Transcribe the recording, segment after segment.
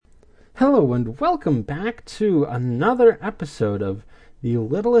Hello and welcome back to another episode of the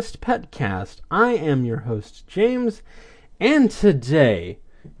Littlest Pet Cast. I am your host, James, and today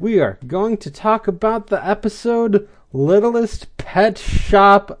we are going to talk about the episode Littlest Pet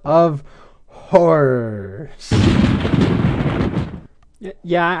Shop of Horrors.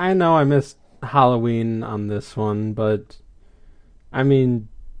 Yeah, I know I missed Halloween on this one, but I mean,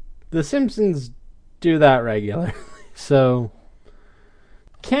 The Simpsons do that regularly, so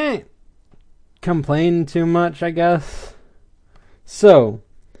can't complain too much, I guess. So,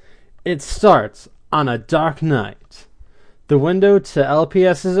 it starts on a dark night. The window to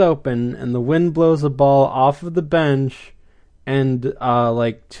LPS is open, and the wind blows a ball off of the bench and, to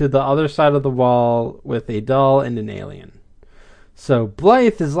the other side of the wall with a doll and an alien. So,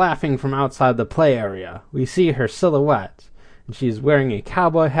 Blythe is laughing from outside the play area. We see her silhouette, and she's wearing a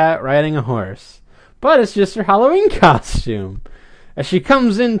cowboy hat riding a horse. But it's just her Halloween costume. As she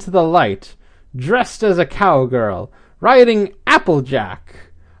comes into the light, dressed as a cowgirl, riding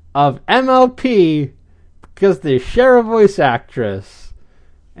Applejack of MLP, because they share a voice actress,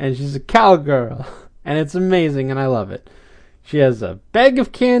 and she's a cowgirl, and it's amazing, and I love it. She has a bag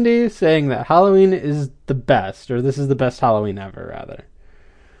of candy saying that Halloween is the best, or this is the best Halloween ever, rather.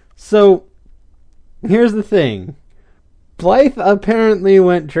 So, here's the thing. Blythe apparently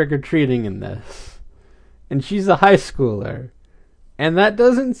went trick-or-treating in this, and she's a high schooler. And that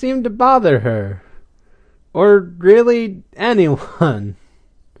doesn't seem to bother her. Or really anyone.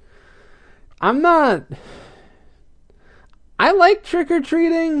 I like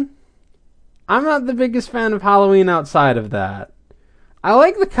trick-or-treating. I'm not the biggest fan of Halloween outside of that. I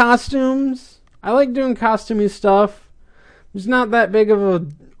like the costumes. I like doing costumey stuff. I'm just not that big of a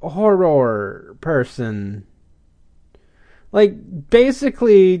horror person. Like,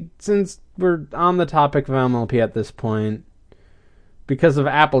 basically, since we're on the topic of MLP at this point, because of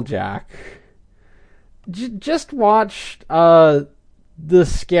Applejack, just watch the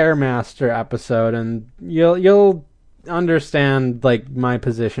Scaremaster episode, and you'll understand my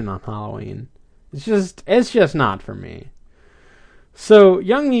position on Halloween. It's just not for me. So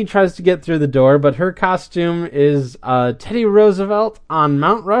Young-Mi tries to get through the door, but her costume is Teddy Roosevelt on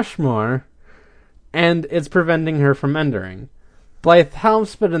Mount Rushmore, and it's preventing her from entering. Blythe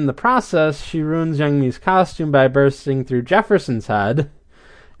helps, but in the process, she ruins Young-Mi's costume by bursting through Jefferson's head,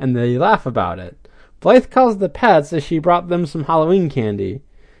 and they laugh about it. Blythe calls the pets as she brought them some Halloween candy.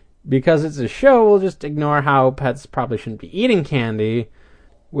 Because it's a show, we'll just ignore how pets probably shouldn't be eating candy,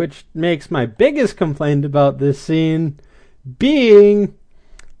 which makes my biggest complaint about this scene being,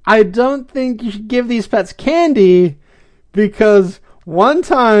 I don't think you should give these pets candy, because one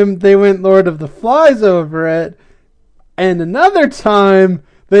time they went Lord of the Flies over it, and another time,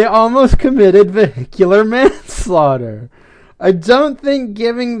 they almost committed vehicular manslaughter. I don't think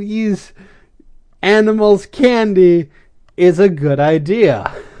giving these animals candy is a good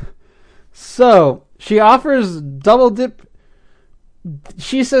idea. So, she offers double dip.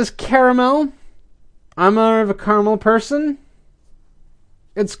 She says caramel. I'm more of a caramel person.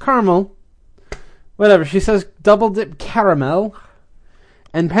 It's caramel. Whatever, she says double dip caramel.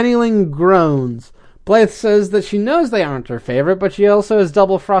 And Pennyling groans. Blythe says that she knows they aren't her favorite, but she also has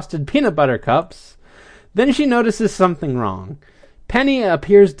double frosted peanut butter cups. Then she notices something wrong. Penny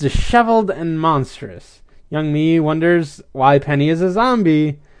appears disheveled and monstrous. Young-Mi wonders why Penny is a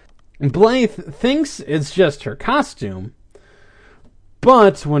zombie. Blythe thinks it's just her costume.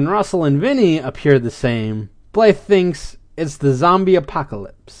 But when Russell and Vinny appear the same, Blythe thinks it's the zombie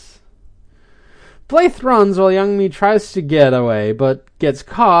apocalypse. Blythe runs while Young-Mi tries to get away, but gets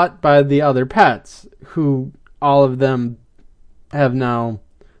caught by the other pets, who all of them have now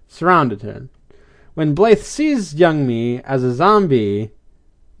surrounded her. When Blythe sees Young-Mi as a zombie,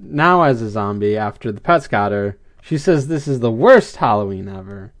 now as a zombie after the pets got her, she says this is the worst Halloween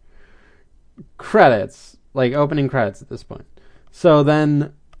ever. Credits, opening credits at this point. So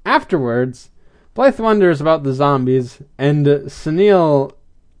then, afterwards, Blythe wonders about the zombies, and Sunil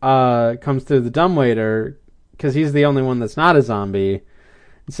comes through the dumbwaiter, because he's the only one that's not a zombie,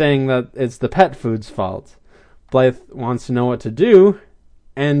 saying that it's the pet food's fault. Blythe wants to know what to do,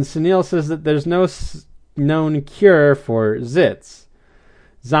 and Sunil says that there's no known cure for ZITS,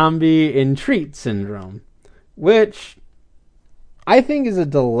 Zombie in Treat Syndrome, which I think is a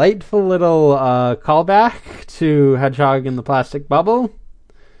delightful little callback to Hedgehog in the Plastic Bubble.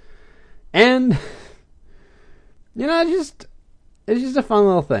 And, it's just a fun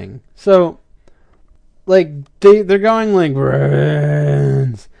little thing. So, they're going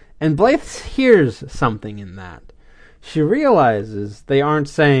brains, and Blythe hears something in that. She realizes they aren't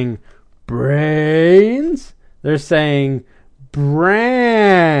saying brains, they're saying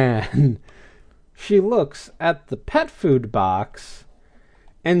brand. then she looks at the pet food box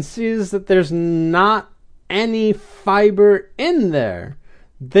and sees that there's not any fiber in there.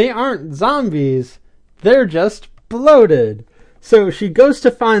 They aren't zombies, they're just bloated. So she goes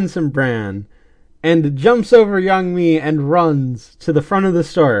to find some bran and jumps over Young Mi and runs to the front of the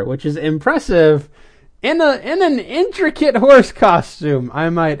store, which is impressive in an intricate horse costume, I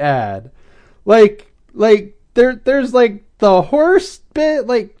might add. Like there's like the horse bit,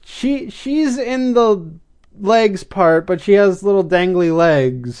 like she's in the legs part, but she has little dangly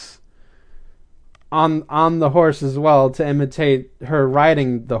legs on the horse as well to imitate her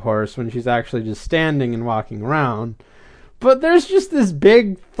riding the horse when she's actually just standing and walking around. But there's just this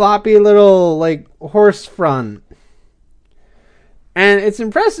big floppy little like horse front. And it's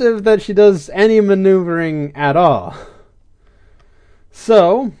impressive that she does any maneuvering at all.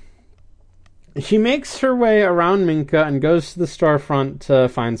 So she makes her way around Minka and goes to the storefront to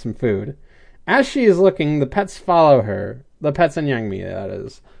find some food. As she is looking, the pets follow her. The pets and Young Mi, that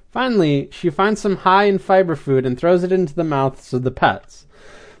is. Finally, she finds some high in fiber food and throws it into the mouths of the pets.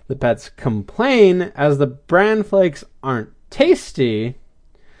 The pets complain as the bran flakes aren't tasty,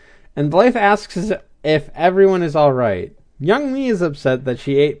 and Blythe asks if everyone is alright. Young Mi is upset that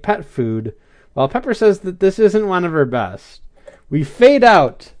she ate pet food, while Pepper says that this isn't one of her best. We fade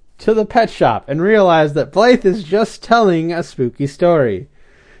out to the pet shop and realize that Blythe is just telling a spooky story.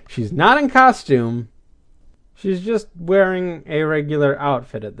 She's not in costume. She's just wearing a regular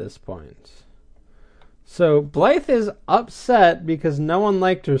outfit at this point. So Blythe is upset because no one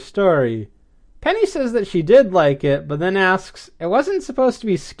liked her story. Penny says that she did like it, but then asks, it wasn't supposed to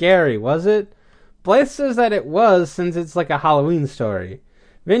be scary, was it? Blythe says that it was, since it's like a Halloween story.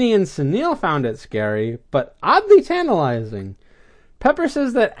 Vinny and Sunil found it scary, but oddly tantalizing. Pepper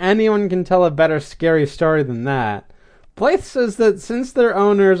says that anyone can tell a better scary story than that. Blythe says that since their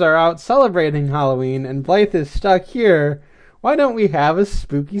owners are out celebrating Halloween and Blythe is stuck here, why don't we have a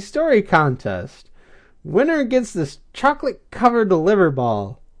spooky story contest? Winner gets this chocolate-covered liver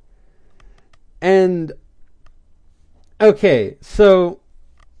ball. And, okay, so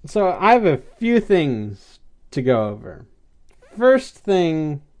I have a few things to go over. First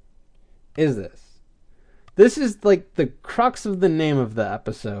thing is this. This is like the crux of the name of the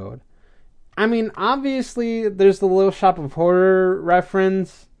episode. I mean, obviously, there's the Little Shop of Horror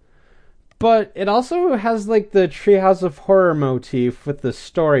reference, but it also has like the Treehouse of Horror motif with the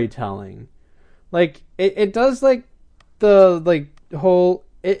storytelling. Like, it does like the like whole...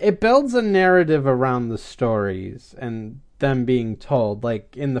 It builds a narrative around the stories and them being told.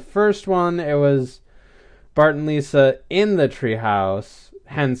 Like, in the first one, it was Bart and Lisa in the treehouse,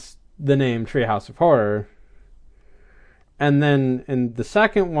 hence the name Treehouse of Horror. And then in the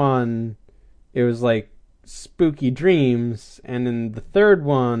second one, it was like spooky dreams. And in the third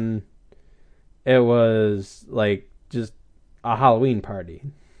one, it was like just a Halloween party.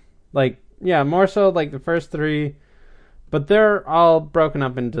 Like, yeah, more so like the first three, but they're all broken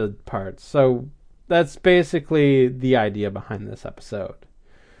up into parts. So that's basically the idea behind this episode.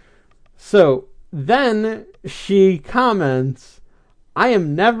 So then she comments, I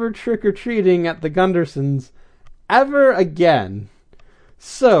am never trick-or-treating at the Gundersons ever again.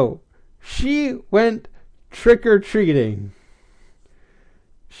 So she went trick-or-treating.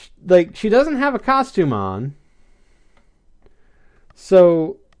 Like, she doesn't have a costume on.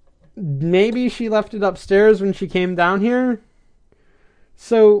 So maybe she left it upstairs when she came down here.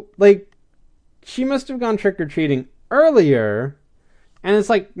 So, like, she must have gone trick-or-treating earlier. And it's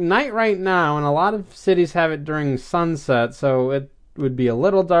like night right now, and a lot of cities have it during sunset, so it would be a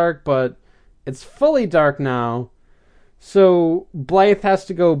little dark, but it's fully dark now. So Blythe has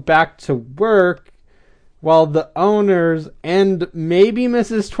to go back to work while the owners and maybe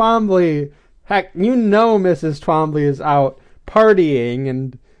Mrs. Twombly, heck, you know Mrs. Twombly is out partying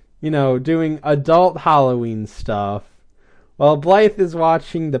and, you know, doing adult Halloween stuff, while Blythe is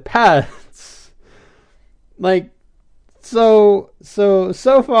watching the pets. Like, so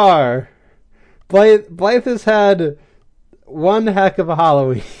far, Blythe has had one heck of a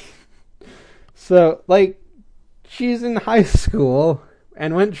Halloween. So, like, she's in high school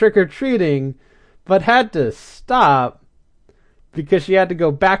and went trick-or-treating, but had to stop because she had to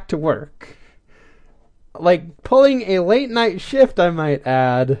go back to work. Like, pulling a late-night shift, I might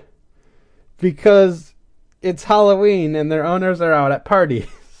add, because it's Halloween and their owners are out at parties.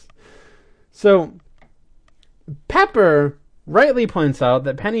 So Pepper rightly points out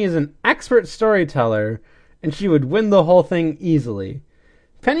that Penny is an expert storyteller and she would win the whole thing easily.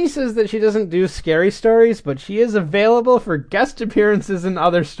 Penny says that she doesn't do scary stories, but she is available for guest appearances in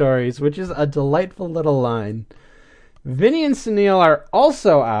other stories, which is a delightful little line. Vinny and Sunil are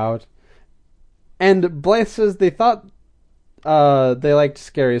also out, and Blythe says they thought they liked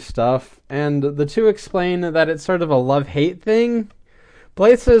scary stuff, and the two explain that it's sort of a love-hate thing.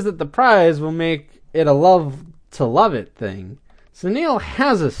 Blythe says that the prize will make it a love-to-love-it thing. Sunil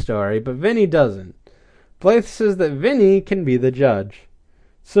has a story, but Vinny doesn't. Blythe says that Vinny can be the judge.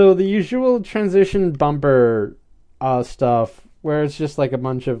 So the usual transition bumper stuff, where it's just like a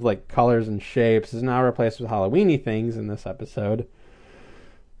bunch of like colors and shapes, is now replaced with Halloween-y things in this episode.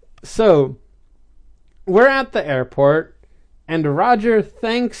 So we're at the airport, and Roger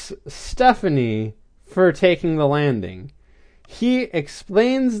thanks Stephanie for taking the landing. He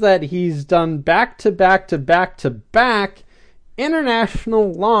explains that he's done back-to-back-to-back-to-back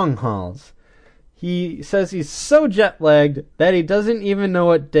international long hauls. He says he's so jet-lagged that he doesn't even know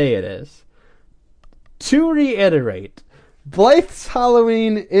what day it is. To reiterate, Blythe's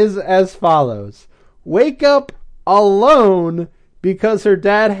Halloween is as follows. Wake up alone because her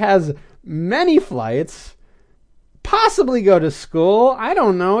dad has many flights. Possibly go to school. I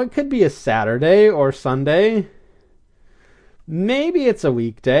don't know. It could be a Saturday or Sunday. Maybe it's a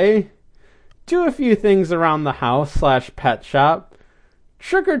weekday. Do a few things around the house / pet shop.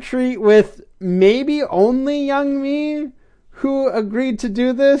 Trick or treat with maybe only young me, who agreed to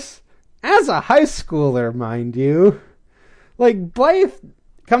do this as a high schooler, mind you. Like, Blythe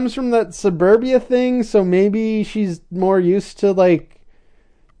comes from that suburbia thing, so maybe she's more used to, like,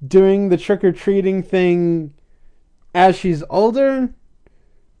 doing the trick-or-treating thing as she's older.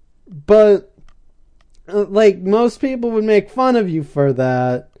 But, like, most people would make fun of you for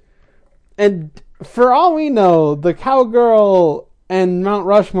that. And for all we know, the cowgirl and Mount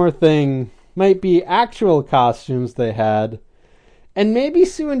Rushmore thing might be actual costumes they had. And maybe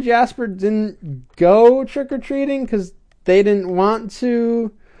Sue and Jasper didn't go trick-or-treating because they didn't want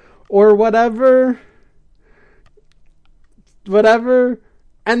to, or whatever,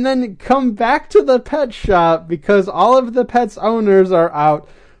 and then come back to the pet shop because all of the pet's owners are out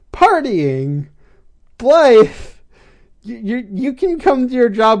partying. Blythe, you can come to your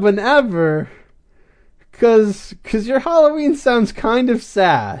job whenever, cause your Halloween sounds kind of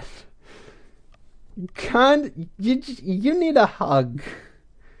sad. You need a hug.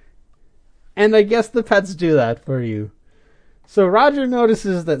 And I guess the pets do that for you. So Roger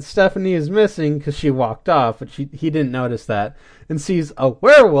notices that Stephanie is missing because she walked off, but he didn't notice that, and sees a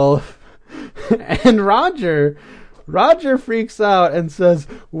werewolf. And Roger freaks out and says,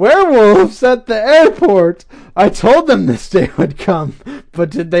 "Werewolves at the airport! I told them this day would come, but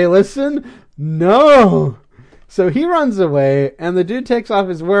did they listen? No!" So he runs away, and the dude takes off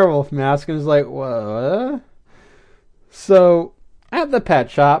his werewolf mask and is like, "What?" So at the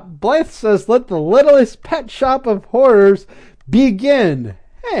pet shop, Blythe says, "Let the littlest pet shop of horrors begin."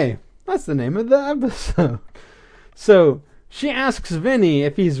 Hey, that's the name of the episode. So she asks Vinny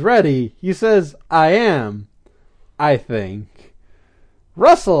if he's ready. He says, "I am, I think."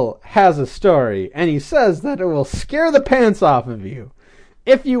 Russell has a story, and he says that it will scare the pants off of you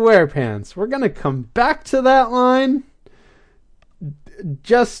if you wear pants. We're going to come back to that line.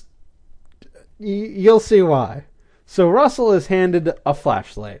 Just, you'll see why. So Russell is handed a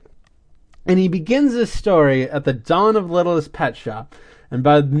flashlight, and he begins his story at the dawn of Littlest Pet Shop, and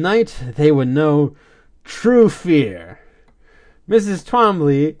by night they would know true fear. Mrs.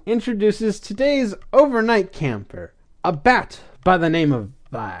 Twombly introduces today's overnight camper, a bat by the name of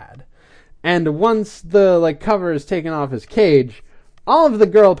Vlad. And once the cover is taken off his cage, all of the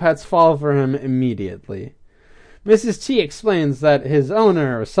girl pets fall for him immediately. Mrs. T explains that his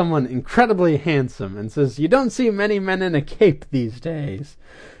owner is someone incredibly handsome and says, "You don't see many men in a cape these days."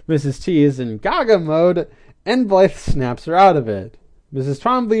 Mrs. T is in gaga mode, and Blythe snaps her out of it. Mrs.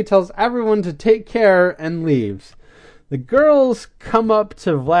 Twombly tells everyone to take care and leaves. The girls come up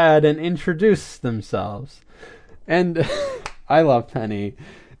to Vlad and introduce themselves. And I love Penny.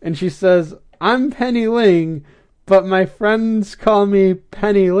 And she says, "I'm Penny Ling, but my friends call me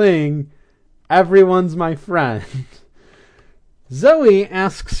Penny Ling. Everyone's my friend." Zoe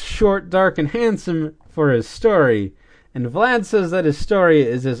asks Short, Dark, and Handsome for his story, and Vlad says that his story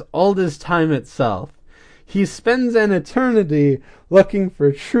is as old as time itself. He spends an eternity looking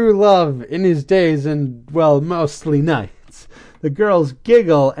for true love in his days and, well, mostly nights. The girls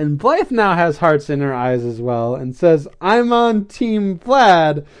giggle, and Blythe now has hearts in her eyes as well, and says, "I'm on Team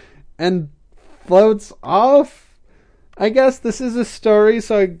Vlad," and floats off. I guess this is a story,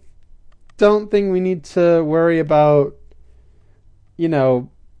 so I don't think we need to worry about,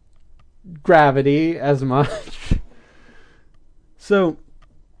 gravity as much. So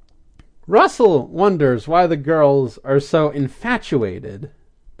Russell wonders why the girls are so infatuated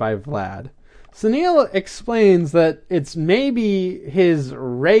by Vlad. So Neil explains that it's maybe his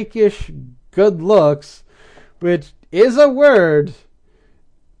rakish good looks, which is a word,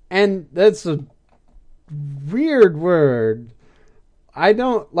 and that's a weird word. I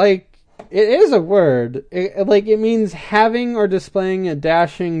don't like. It is a word. It means having or displaying a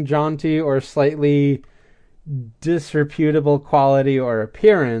dashing, jaunty, or slightly disreputable quality or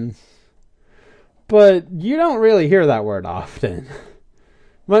appearance. But you don't really hear that word often.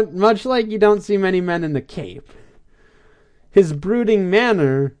 Much like you don't see many men in the Cape. His brooding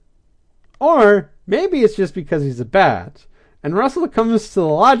manner, or maybe it's just because he's a bat, and Russell comes to the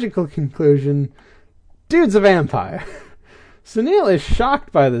logical conclusion, dude's a vampire. So Neil is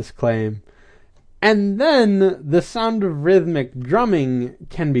shocked by this claim, and then the sound of rhythmic drumming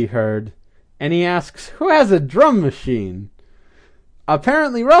can be heard, and he asks, who has a drum machine?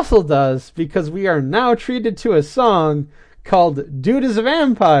 Apparently Russell does, because we are now treated to a song called Dude is a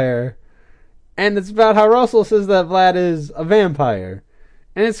Vampire, and it's about how Russell says that Vlad is a vampire.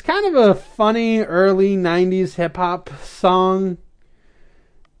 And it's kind of a funny early 90s hip-hop song.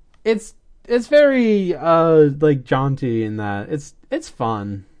 It's very jaunty in that. It's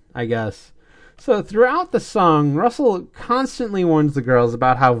fun, I guess. So throughout the song, Russell constantly warns the girls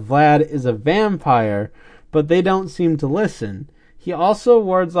about how Vlad is a vampire, but they don't seem to listen. He also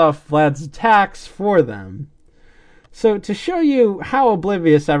wards off Vlad's attacks for them. So to show you how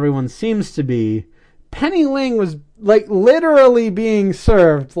oblivious everyone seems to be, Penny Ling was literally being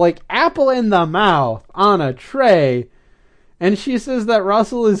served apple in the mouth on a tray, and she says that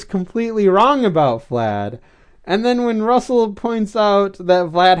Russell is completely wrong about Vlad. And then when Russell points out that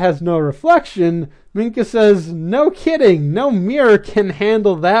Vlad has no reflection, Minka says, no kidding, no mirror can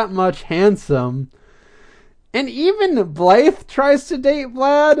handle that much handsome. And even Blythe tries to date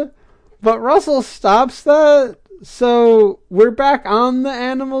Vlad, but Russell stops that. So we're back on the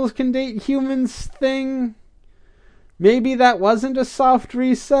animals can date humans thing. Maybe that wasn't a soft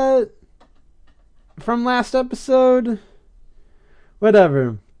reset from last episode.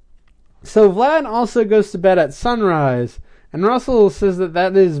 Whatever. So Vlad also goes to bed at sunrise, and Russell says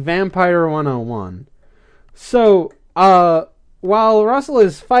that is Vampire 101. So, while Russell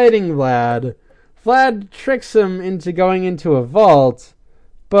is fighting Vlad tricks him into going into a vault,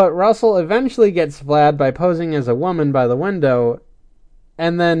 but Russell eventually gets Vlad by posing as a woman by the window,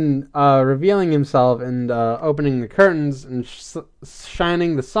 and then revealing himself and opening the curtains and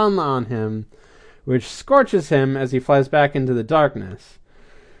shining the sun on him, which scorches him as he flies back into the darkness.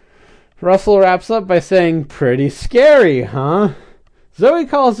 Russell wraps up by saying, pretty scary, huh? Zoe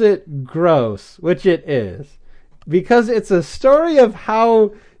calls it gross, which it is, because it's a story of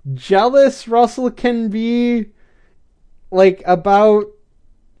how jealous Russell can be, about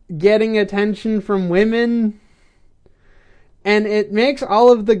getting attention from women, and it makes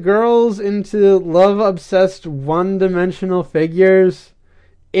all of the girls into love-obsessed one-dimensional figures,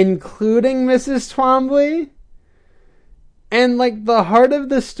 including Mrs. Twombly. And the heart of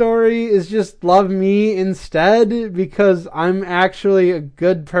the story is just love me instead, because I'm actually a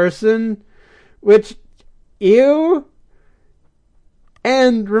good person, which, ew.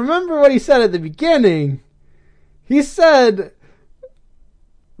 And remember what he said at the beginning. He said,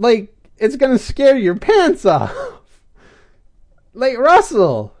 it's gonna scare your pants off.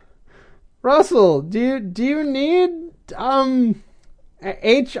 Russell, do you need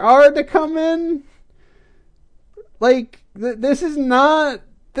HR to come in? This is not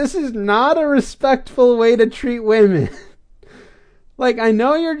a respectful way to treat women. I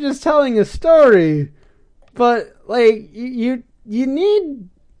know you're just telling a story, but you need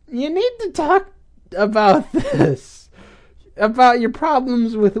to talk about this. About your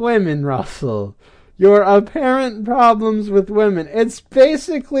problems with women, Russell. Your apparent problems with women. It's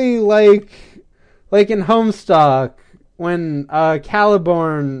basically like in Homestuck when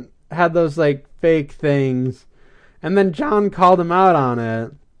Caliborn had those fake things, and then John called him out on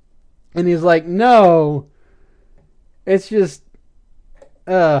it, and he's like, no, it's just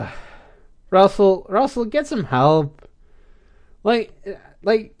Russell, get some help.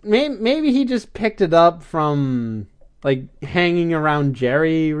 Maybe he just picked it up from hanging around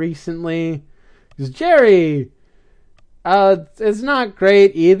Jerry recently, because Jerry is not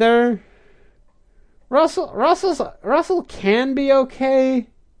great either. Russell can be okay,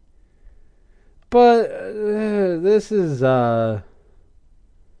 but this is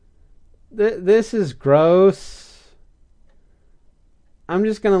gross. I'm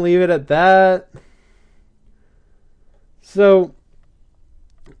just gonna leave it at that. So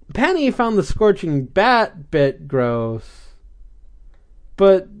Penny found the scorching bat bit gross,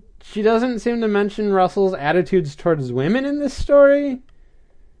 but she doesn't seem to mention Russell's attitudes towards women in this story.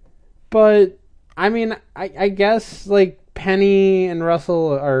 But I mean, I guess, like, Penny and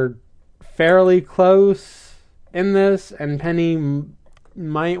Russell are fairly close in this, and Penny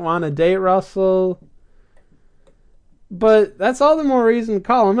might want to date Russell. But that's all the more reason to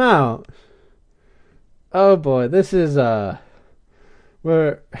call him out. Oh boy, this is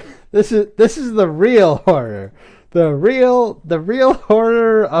where this is the real horror. The real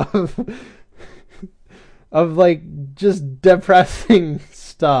horror of like just depressing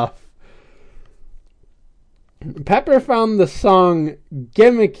stuff. Pepper found the song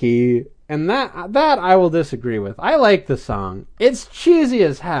gimmicky, and that I will disagree with. I like the song. It's cheesy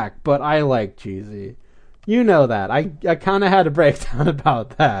as heck, but I like cheesy. You know that. I kind of had a breakdown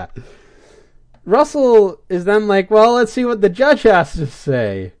about that. Russell is then like, well, let's see what the judge has to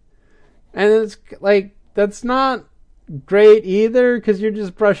say. And it's like, that's not great either, because you're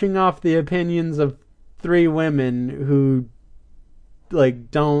just brushing off the opinions of 3 women who, like,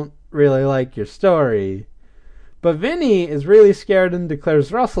 don't really like your story. But Vinny is really scared and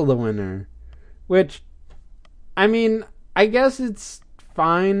declares Russell the winner. Which, I mean, I guess it's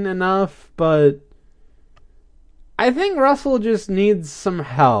fine enough, but I think Russell just needs some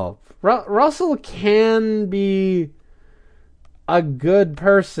help. Russell can be a good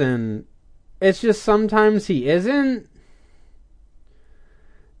person. It's just sometimes he isn't.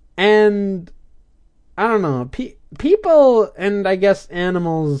 And I don't know. People and I guess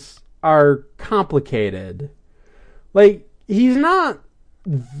animals are complicated. Like, he's not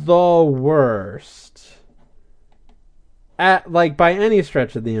the worst at, like, by any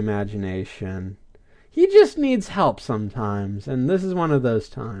stretch of the imagination. He just needs help sometimes, and this is one of those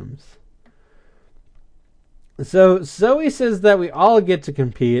times. So Zoe says that we all get to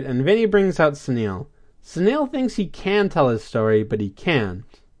compete, and Vinny brings out Sunil. Sunil thinks he can tell his story, but he can't.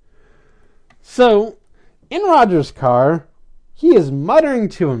 So, in Roger's car, he is muttering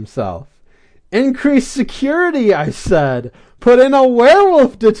to himself. Increase security, I said. Put in a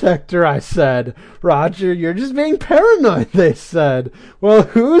werewolf detector, I said. Roger, you're just being paranoid, they said. Well,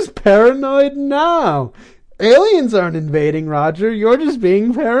 who's paranoid now? Aliens aren't invading, Roger. You're just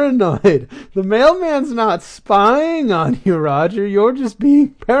being paranoid. The mailman's not spying on you, Roger. You're just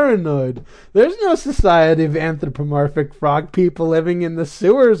being paranoid. There's no society of anthropomorphic frog people living in the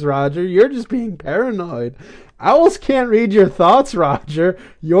sewers, Roger. You're just being paranoid. Owls can't read your thoughts, Roger.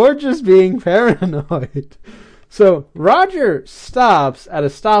 You're just being paranoid. So Roger stops at a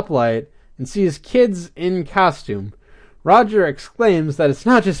stoplight and sees kids in costume. Roger exclaims that it's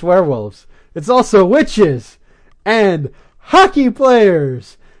not just werewolves. It's also witches and hockey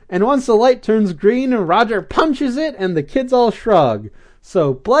players. And once the light turns green, Roger punches it and the kids all shrug.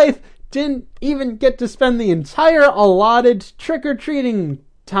 So Blythe didn't even get to spend the entire allotted trick-or-treating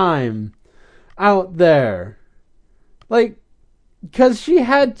time out there. Like, because she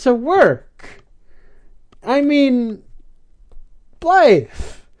had to work. I mean, Blythe,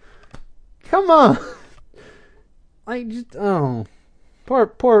 come on. Like, just, oh, poor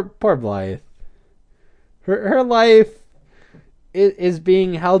Blythe. Her life is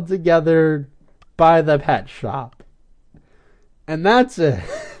being held together by the pet shop. And that's it.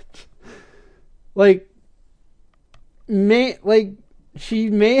 She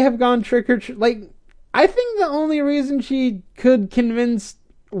may have gone trick-or-treat, like, I think the only reason she could convince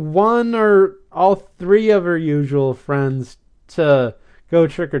one or all 3 of her usual friends to go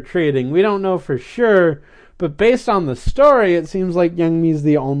trick-or-treating, we don't know for sure, but based on the story, it seems like Youngmi's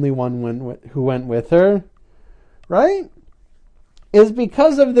the only one who went with her, right? Is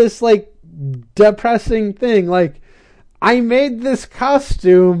because of this, like, depressing thing. Like, I made this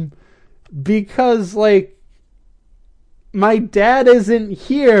costume because, like, my dad isn't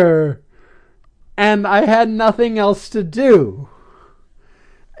here, and I had nothing else to do.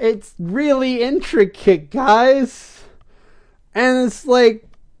 It's really intricate, guys. And it's like,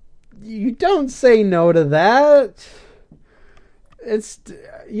 you don't say no to that.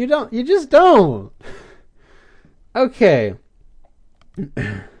 You just don't. Okay.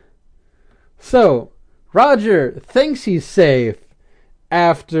 So, Roger thinks he's safe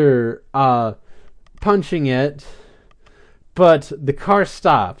after punching it, but the car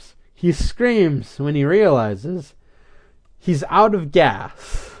stops. He screams when he realizes he's out of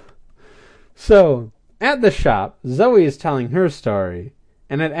gas. So, at the shop, Zoe is telling her story,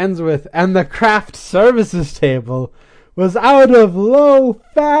 and it ends with, and the craft services table was out of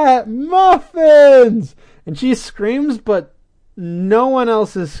low-fat muffins! And she screams, but no one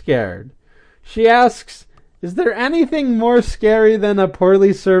else is scared. She asks, is there anything more scary than a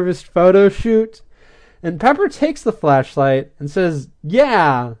poorly serviced photo shoot? And Pepper takes the flashlight and says,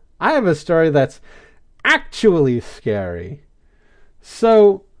 yeah, I have a story that's actually scary.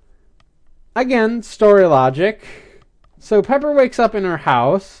 So, again, story logic. So Pepper wakes up in her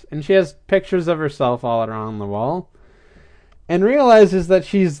house, and she has pictures of herself all around the wall, and realizes that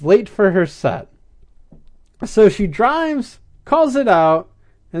she's late for her set. So she drives, calls it out,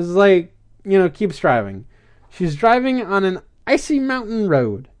 and is like, keeps driving. She's driving on an icy mountain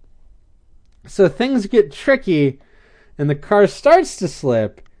road. So things get tricky, and the car starts to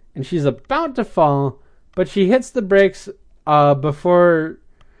slip, and she's about to fall, but she hits the brakes before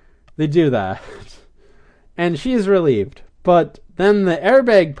they do that. And she's relieved. But then the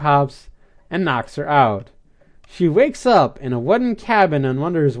airbag pops and knocks her out. She wakes up in a wooden cabin and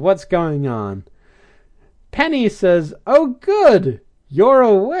wonders what's going on. Penny says, "Oh, good, you're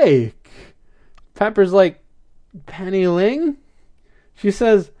awake." Pepper's like, "Penny Ling?" She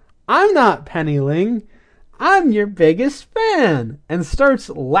says, "I'm not Penny Ling. I'm your biggest fan," and starts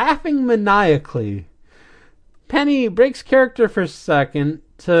laughing maniacally. Penny breaks character for a second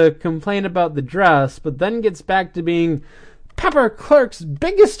to complain about the dress, but then gets back to being Pepper Clark's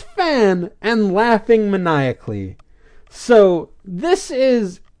biggest fan and laughing maniacally. So this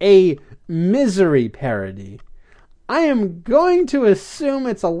is a Misery parody. I am going to assume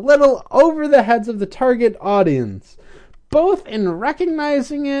it's a little over the heads of the target audience, both in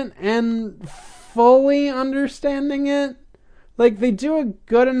recognizing it and fully understanding it. Like, they do a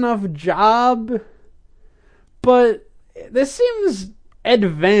good enough job, but this seems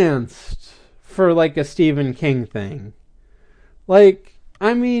advanced for like a Stephen King thing. Like,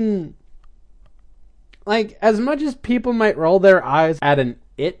 I mean, like, as much as people might roll their eyes at an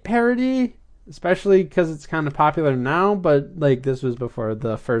It parody, especially because it's kind of popular now, but like, this was before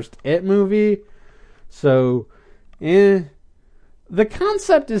the first It movie, so the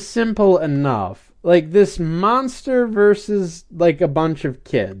concept is simple enough. Like, this monster versus like a bunch of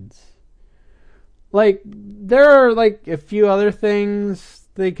kids. Like, there are like a few other things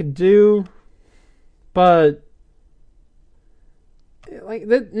they could do, but like,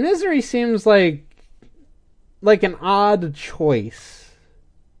 the Misery seems like an odd choice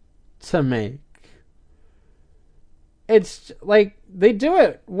to make. It's like, they do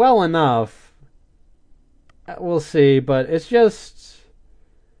it well enough. We'll see, but it's just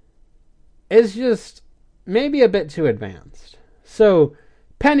maybe a bit too advanced. So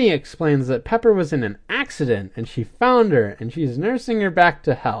Penny explains that Pepper was in an accident and she found her and she's nursing her back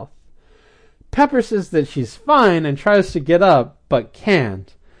to health. Pepper says that she's fine and tries to get up, but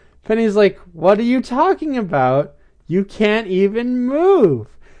can't. Penny's like, "What are you talking about? You can't even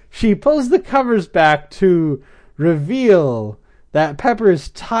move." She pulls the covers back to reveal that Pepper is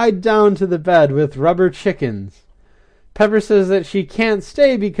tied down to the bed with rubber chickens. Pepper says that she can't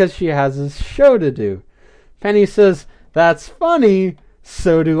stay because she has a show to do. Penny says, "That's funny,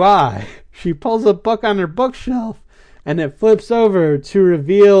 so do I." She pulls a book on her bookshelf, and it flips over to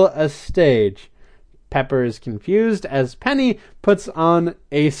reveal a stage. Pepper is confused as Penny puts on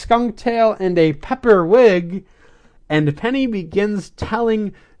a skunk tail and a pepper wig, and Penny begins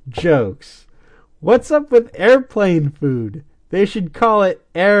telling jokes. "What's up with airplane food? They should call it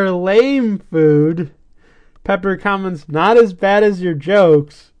air lame food." Pepper comments, "Not as bad as your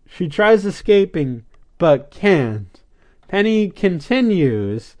jokes." She tries escaping, but can't. Penny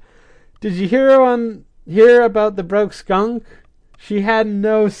continues, "Did you hear about the broke skunk? She had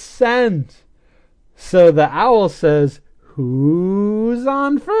no scent." So the owl says, "Who's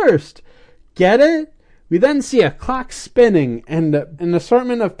on first?" Get it? We then see a clock spinning and an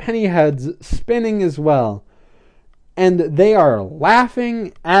assortment of penny heads spinning as well. And they are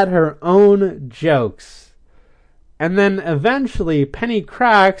laughing at her own jokes. And then eventually Penny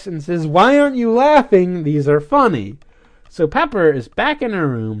cracks and says, "Why aren't you laughing? These are funny." So Pepper is back in her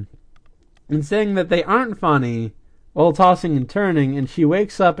room and saying that they aren't funny while tossing and turning, and she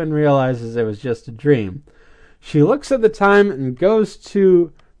wakes up and realizes it was just a dream. She looks at the time and goes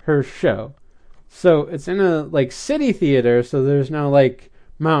to her show. So it's in a like city theater, so there's no like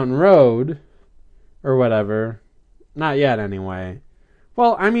Mountain Road or whatever. Not yet anyway.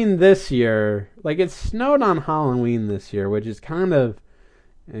 Well, I mean, this year, like, it snowed on Halloween this year, which is kind of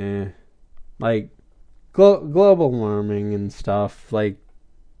like global warming and stuff. Like,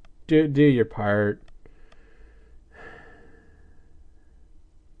 do your part.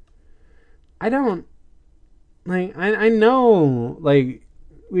 I don't like, I know, like,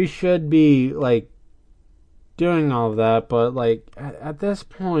 we should be like doing all of that, but like at this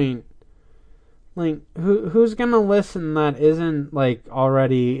point, like, who's gonna listen that isn't like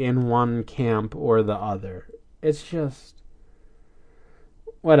already in one camp or the other? It's just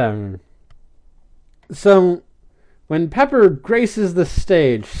whatever. So when Pepper graces the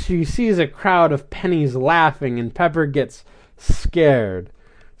stage, she sees a crowd of pennies laughing, and Pepper gets scared.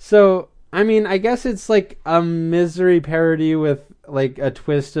 So I mean, I guess it's like a Misery parody with like a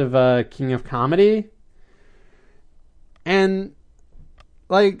twist of King of Comedy. And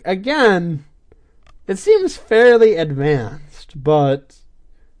like again, it seems fairly advanced, but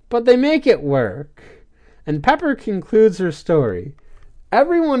they make it work. And Pepper concludes her story.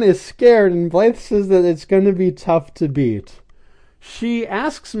 Everyone is scared, and Blythe says that it's going to be tough to beat. She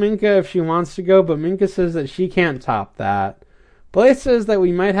asks Minka if she wants to go, but Minka says that she can't top that. Blythe says that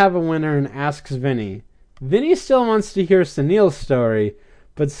we might have a winner and asks Vinny. Vinny still wants to hear Sunil's story,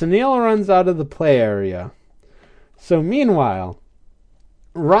 but Sunil runs out of the play area. So meanwhile,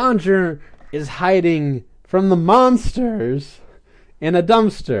 Roger is hiding from the monsters in a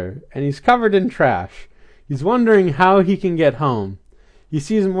dumpster, and he's covered in trash. He's wondering how he can get home. He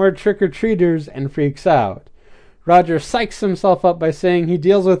sees more trick-or-treaters and freaks out. Roger psychs himself up by saying he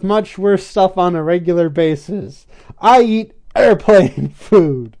deals with much worse stuff on a regular basis. I eat airplane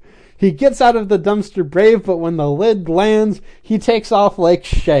food. He gets out of the dumpster brave, but when the lid lands, he takes off like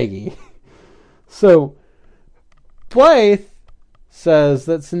Shaggy. So, Blythe says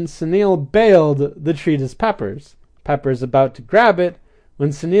that since Sunil bailed, the treat is Pepper's. Pepper's about to grab it when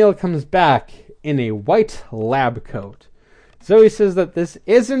Sunil comes back in a white lab coat. Zoe says that this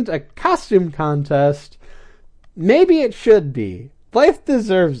isn't a costume contest. Maybe it should be. Blythe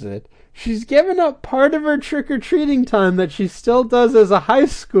deserves it. She's given up part of her trick-or-treating time that she still does as a high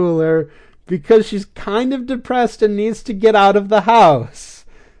schooler because she's kind of depressed and needs to get out of the house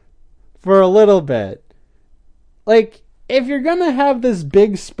for a little bit. Like, if you're gonna have this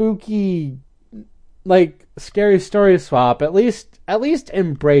big spooky, like, scary story swap, at least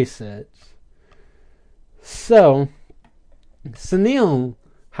embrace it. So, Sunil,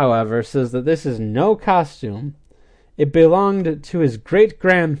 however, says that this is no costume. It belonged to his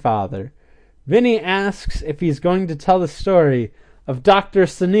great-grandfather. Vinny asks if he's going to tell the story of Dr.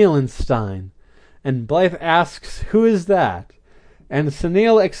 Sunilenstein, and Blythe asks who is that, and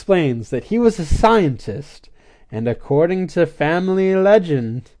Sunil explains that he was a scientist, and according to family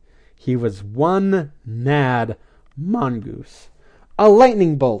legend, he was one mad mongoose. A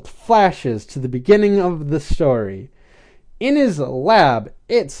lightning bolt flashes to the beginning of the story. In his lab,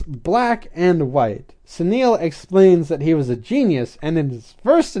 it's black and white. Sunil explains that he was a genius, and his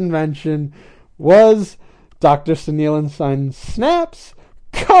first invention was Dr. Sunilenstein's snaps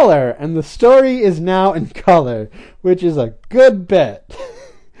color, and the story is now in color, which is a good bit.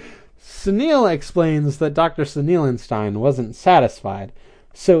 Sunil explains that Dr. Sunilenstein wasn't satisfied,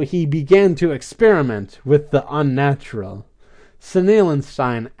 so he began to experiment with the unnatural.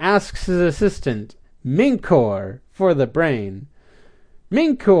 Sunilenstein asks his assistant, Minkor, for the brain.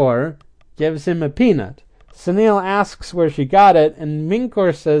 Minkor gives him a peanut. Sunil asks where she got it, and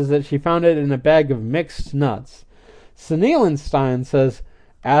Minkor says that she found it in a bag of mixed nuts. Sunilenstein says,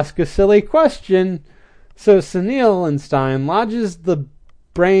 ask a silly question. So Sunilenstein lodges the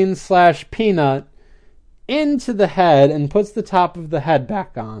brain/peanut into the head and puts the top of the head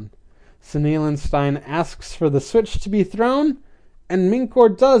back on. Sunilenstein asks for the switch to be thrown, and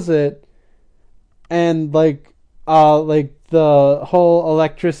Minkor does it, and like the whole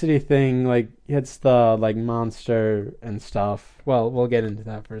electricity thing hits the monster and stuff. Well, we'll get into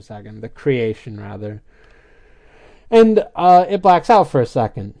that for a second. The creation, rather. And it blacks out for a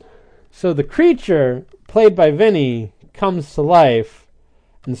second. So the creature, played by Vinny, comes to life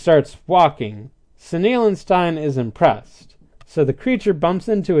and starts walking. Sunilenstein is impressed. So the creature bumps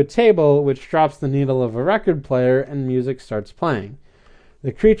into a table, which drops the needle of a record player, and music starts playing.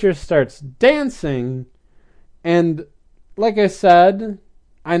 The creature starts dancing, and like I said,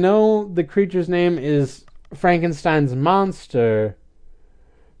 I know the creature's name is Frankenstein's monster,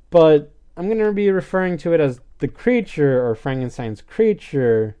 but I'm going to be referring to it as the creature or Frankenstein's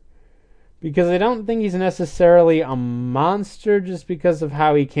creature because I don't think he's necessarily a monster just because of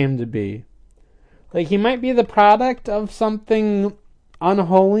how he came to be. Like, he might be the product of something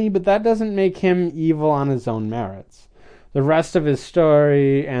unholy, but that doesn't make him evil on his own merits. The rest of his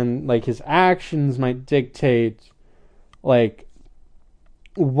story and his actions might dictate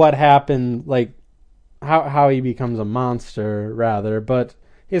what happened, how he becomes a monster rather, but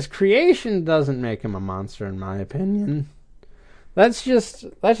his creation doesn't make him a monster in my opinion. That's just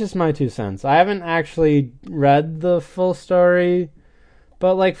my 2 cents. I haven't actually read the full story,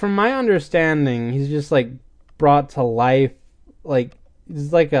 but from my understanding, he's just brought to life.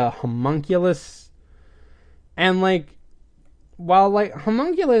 He's like a homunculus, and while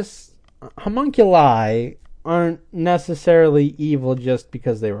homunculi aren't necessarily evil just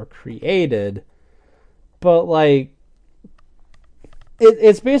because they were created, but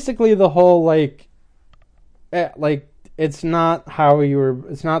it's basically the whole it's not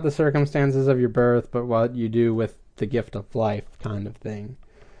it's not the circumstances of your birth, but what you do with the gift of life kind of thing.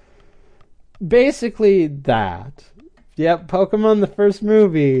 Basically that. Yep, Pokemon the first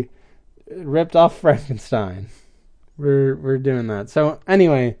movie ripped off Frankenstein. We're doing that. So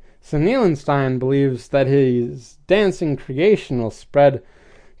anyway, Neelenstein believes that his dancing creation will spread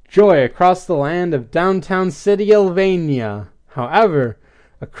joy across the land of downtown City Elvania. However,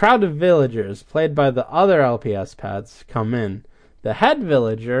 a crowd of villagers, played by the other LPS pets, come in. The head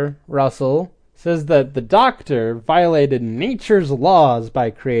villager, Russell, says that the doctor violated nature's laws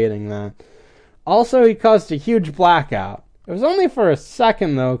by creating that. Also, he caused a huge blackout. It was only for a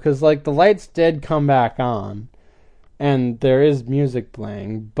second, though, because the lights did come back on. And there is music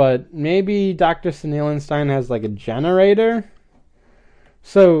playing. But maybe Dr. Neelenstein has, a generator?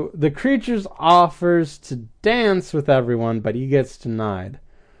 So, the creature offers to dance with everyone, but he gets denied.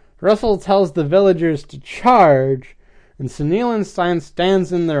 Russell tells the villagers to charge, and Neelenstein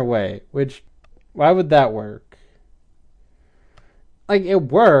stands in their way, which, why would that work? It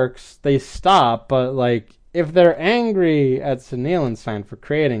works, they stop, but, if they're angry at Neelenstein for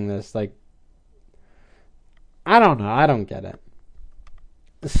creating this, I don't know, I don't get it.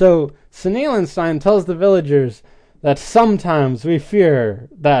 So, Neelenstein tells the villagers that sometimes we fear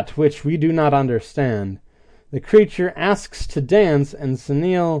that which we do not understand. The creature asks to dance, and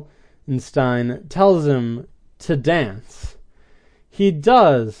Neelenstein tells him to dance. He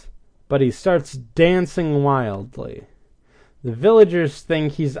does, but he starts dancing wildly. The villagers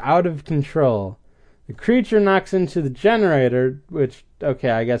think he's out of control. The creature knocks into the generator, which,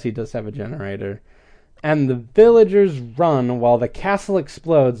 okay, I guess he does have a generator, and the villagers run while the castle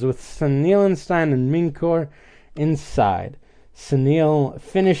explodes with Neelenstein and Minkor inside. Sunil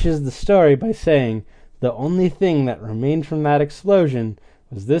finishes the story by saying, the only thing that remained from that explosion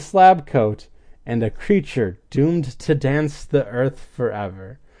was this lab coat and a creature doomed to dance the earth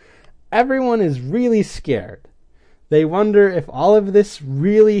forever. Everyone is really scared. They wonder if all of this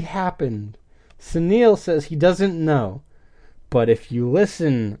really happened. Sunil says he doesn't know, but if you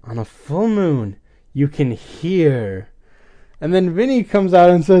listen on a full moon, you can hear. And then Vinny comes out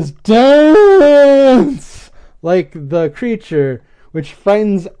and says, dance! Like the creature, which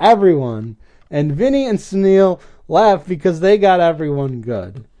frightens everyone. And Vinny and Sunil laugh because they got everyone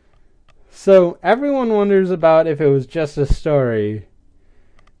good. So everyone wonders about if it was just a story.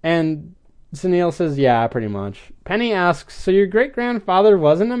 And Sunil says, yeah, pretty much. Penny asks, so your great-grandfather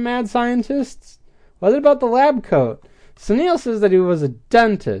wasn't a mad scientist? What about the lab coat? Sunil says that he was a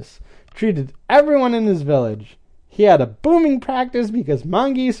dentist, treated everyone in his village. He had a booming practice because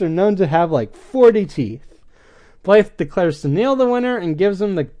mongoose are known to have 40 teeth. Blythe declares Sunil the winner and gives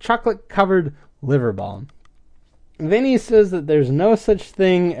him the chocolate-covered liver ball. Vinny says that there's no such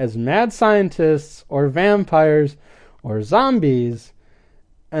thing as mad scientists or vampires or zombies,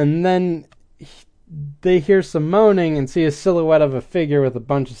 and then they hear some moaning and see a silhouette of a figure with a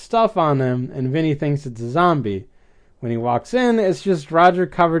bunch of stuff on him, and Vinny thinks it's a zombie. When he walks in, it's just Roger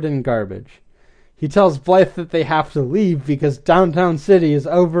covered in garbage. He tells Blythe that they have to leave because downtown city is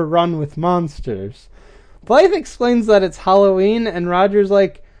overrun with monsters. Blythe explains that it's Halloween, and Roger's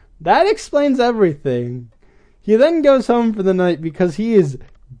like, that explains everything. He then goes home for the night because he is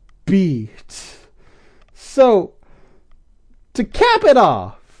beat. So, to cap it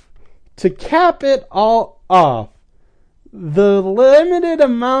all off, the limited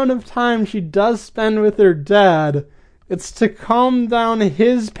amount of time she does spend with her dad, it's to calm down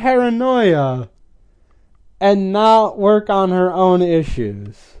his paranoia and not work on her own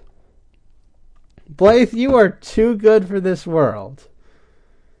issues. Blythe, you are too good for this world.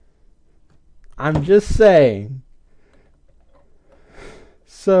 I'm just saying.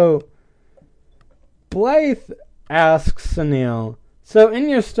 So, Blythe asks Sunil, so in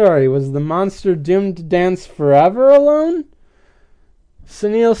your story, was the monster doomed to dance forever alone?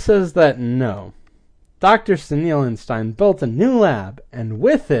 Sunil says that no. Dr. Neelenstein built a new lab, and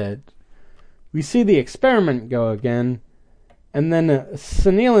with it, we see the experiment go again, and then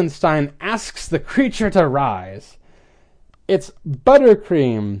Neelenstein asks the creature to rise. It's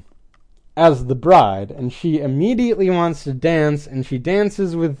Buttercream as the bride, and she immediately wants to dance, and she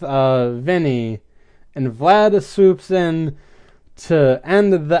dances with Vinny, and Vlad swoops in to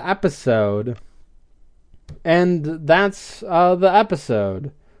end the episode, and that's the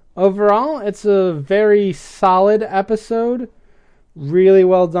episode. Overall, it's a very solid episode, really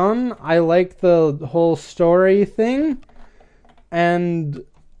well done. I like the whole story thing, and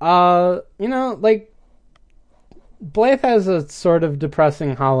Blythe has a sort of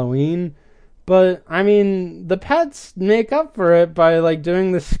depressing Halloween, But, I mean, the pets make up for it by, like,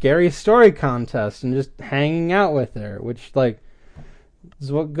 doing the scary story contest and just hanging out with her, which, like,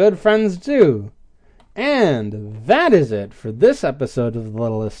 is what good friends do. And that is it for this episode of the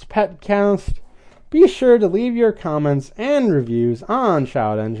Littlest Pet Cast. Be sure to leave your comments and reviews on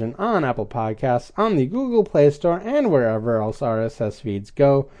Shout Engine, on Apple Podcasts, on the Google Play Store, and wherever else RSS feeds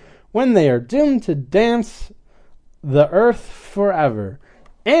go, when they are doomed to dance the earth forever.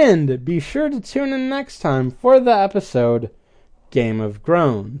 And be sure to tune in next time for the episode Game of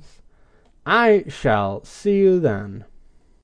Groans. I shall see you then.